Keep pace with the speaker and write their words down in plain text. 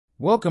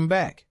Welcome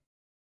back.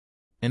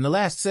 In the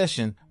last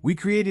session, we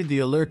created the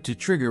alert to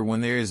trigger when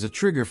there is a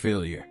trigger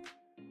failure.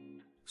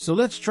 So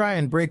let's try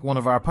and break one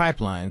of our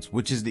pipelines,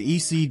 which is the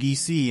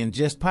ECDC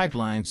ingest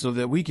pipeline, so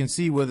that we can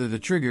see whether the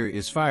trigger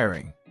is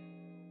firing.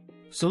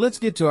 So let's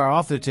get to our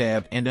author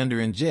tab, and under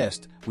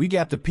ingest, we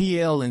got the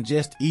PL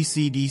ingest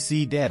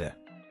ECDC data.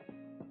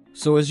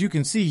 So as you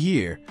can see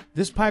here,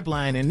 this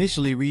pipeline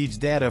initially reads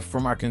data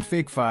from our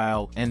config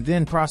file and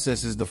then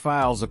processes the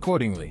files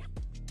accordingly.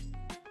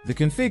 The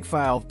config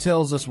file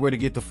tells us where to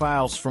get the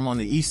files from on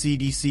the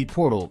ECDC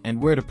portal and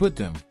where to put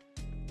them.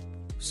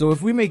 So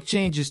if we make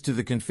changes to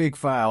the config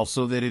file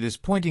so that it is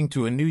pointing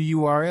to a new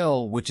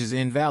URL which is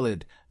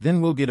invalid, then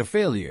we'll get a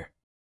failure.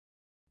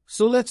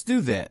 So let's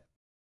do that.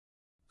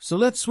 So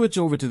let's switch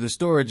over to the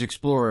Storage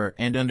Explorer,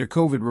 and under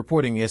COVID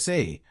Reporting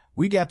SA,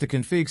 we got the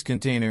configs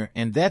container,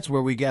 and that's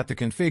where we got the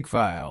config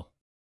file.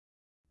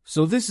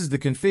 So this is the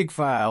config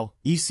file,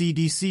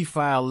 ECDC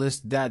file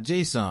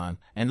list.json,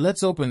 and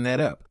let's open that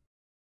up.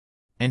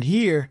 And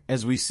here,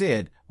 as we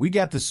said, we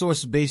got the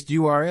source-based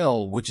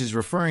URL, which is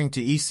referring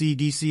to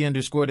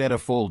ECDC_data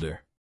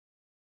folder.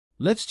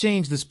 Let's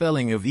change the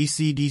spelling of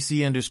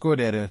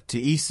ECDC_data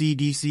to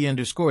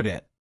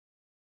ECDC_dat.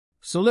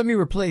 So let me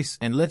replace,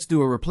 and let's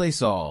do a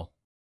replace all.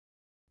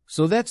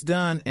 So that's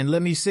done, and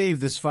let me save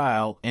this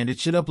file, and it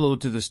should upload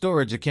to the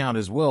storage account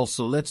as well,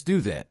 so let's do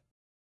that.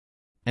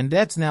 And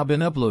that's now been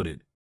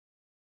uploaded.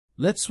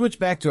 Let's switch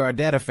back to our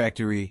data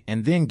factory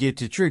and then get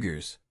to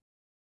triggers.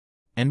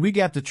 And we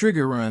got the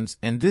trigger runs,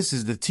 and this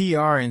is the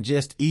TR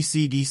ingest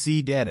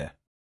ECDC data.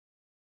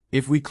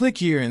 If we click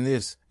here in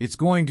this, it's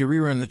going to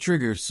rerun the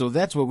trigger, so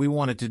that's what we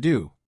wanted to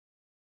do.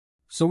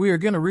 So we are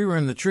going to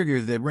rerun the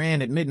trigger that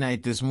ran at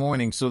midnight this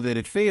morning so that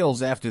it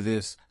fails after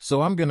this,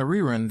 so I'm going to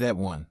rerun that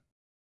one.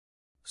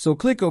 So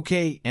click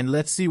OK, and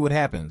let's see what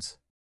happens.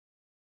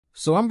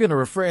 So I'm going to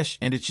refresh,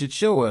 and it should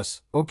show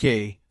us,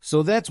 okay,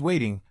 so that's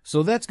waiting,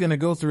 so that's going to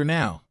go through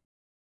now.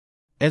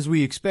 As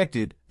we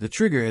expected, the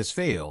trigger has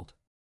failed.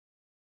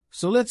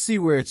 So let's see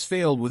where it's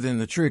failed within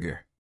the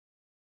trigger.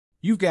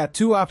 You've got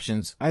two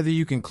options. Either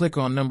you can click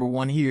on number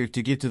 1 here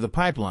to get to the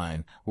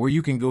pipeline, or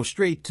you can go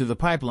straight to the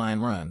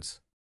pipeline runs.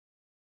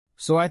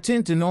 So I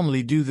tend to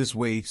normally do this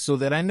way so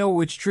that I know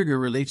which trigger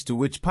relates to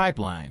which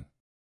pipeline.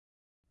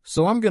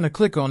 So I'm going to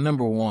click on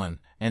number 1,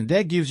 and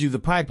that gives you the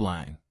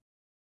pipeline.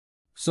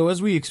 So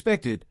as we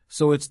expected,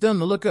 so it's done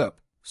the lookup.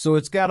 So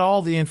it's got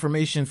all the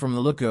information from the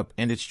lookup,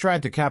 and it's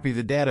tried to copy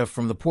the data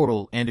from the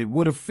portal, and it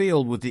would have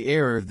failed with the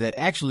error that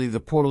actually the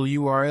portal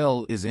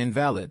URL is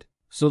invalid.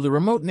 So the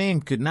remote name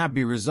could not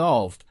be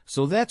resolved,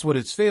 so that's what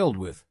it's failed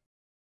with.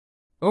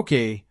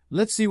 Okay,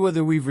 let's see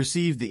whether we've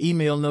received the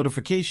email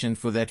notification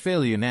for that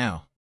failure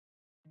now.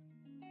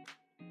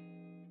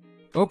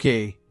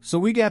 Okay, so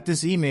we got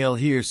this email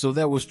here, so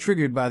that was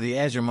triggered by the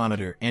Azure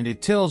Monitor, and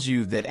it tells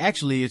you that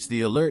actually it's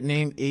the alert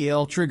name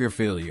AL trigger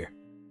failure.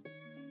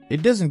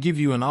 It doesn't give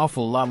you an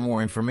awful lot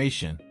more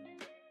information.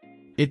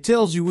 It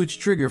tells you which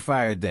trigger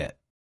fired that.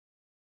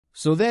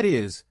 So that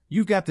is,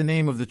 you've got the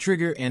name of the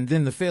trigger and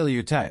then the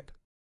failure type.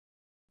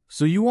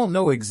 So you won't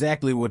know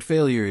exactly what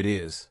failure it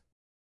is.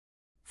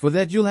 For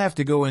that you'll have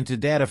to go into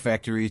Data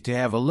Factory to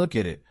have a look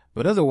at it,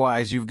 but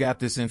otherwise you've got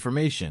this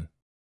information.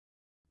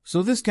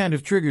 So this kind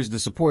of triggers the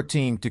support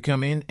team to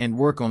come in and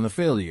work on the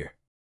failure.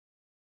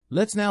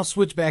 Let's now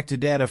switch back to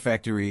Data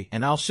Factory,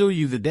 and I'll show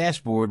you the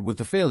dashboard with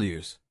the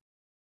failures.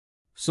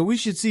 So we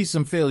should see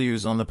some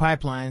failures on the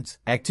pipelines,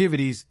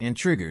 activities, and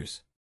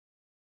triggers.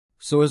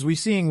 So as we're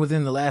seeing,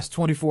 within the last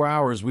 24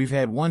 hours, we've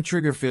had 1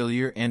 trigger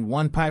failure and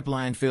 1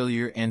 pipeline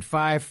failure and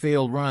 5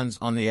 failed runs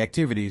on the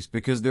activities,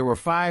 because there were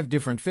 5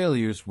 different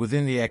failures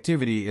within the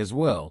activity as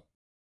well.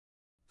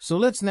 So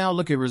let's now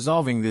look at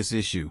resolving this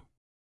issue.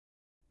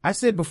 I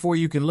said before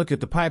you can look at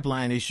the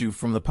pipeline issue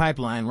from the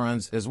pipeline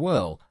runs as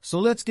well, so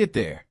let's get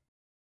there.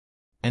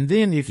 And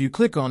then if you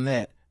click on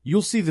that,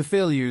 you'll see the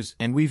failures,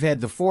 and we've had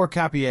the 4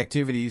 copy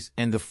activities,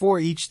 and the 4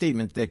 each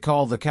statement that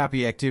call the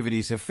copy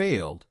activities have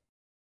failed.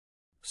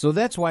 So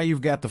that's why you've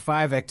got the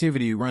 5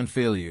 activity run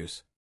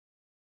failures.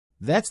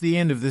 That's the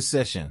end of this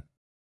session.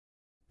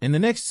 In the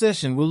next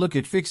session, we'll look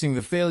at fixing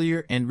the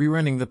failure and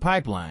rerunning the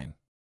pipeline.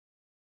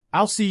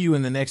 I'll see you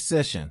in the next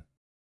session.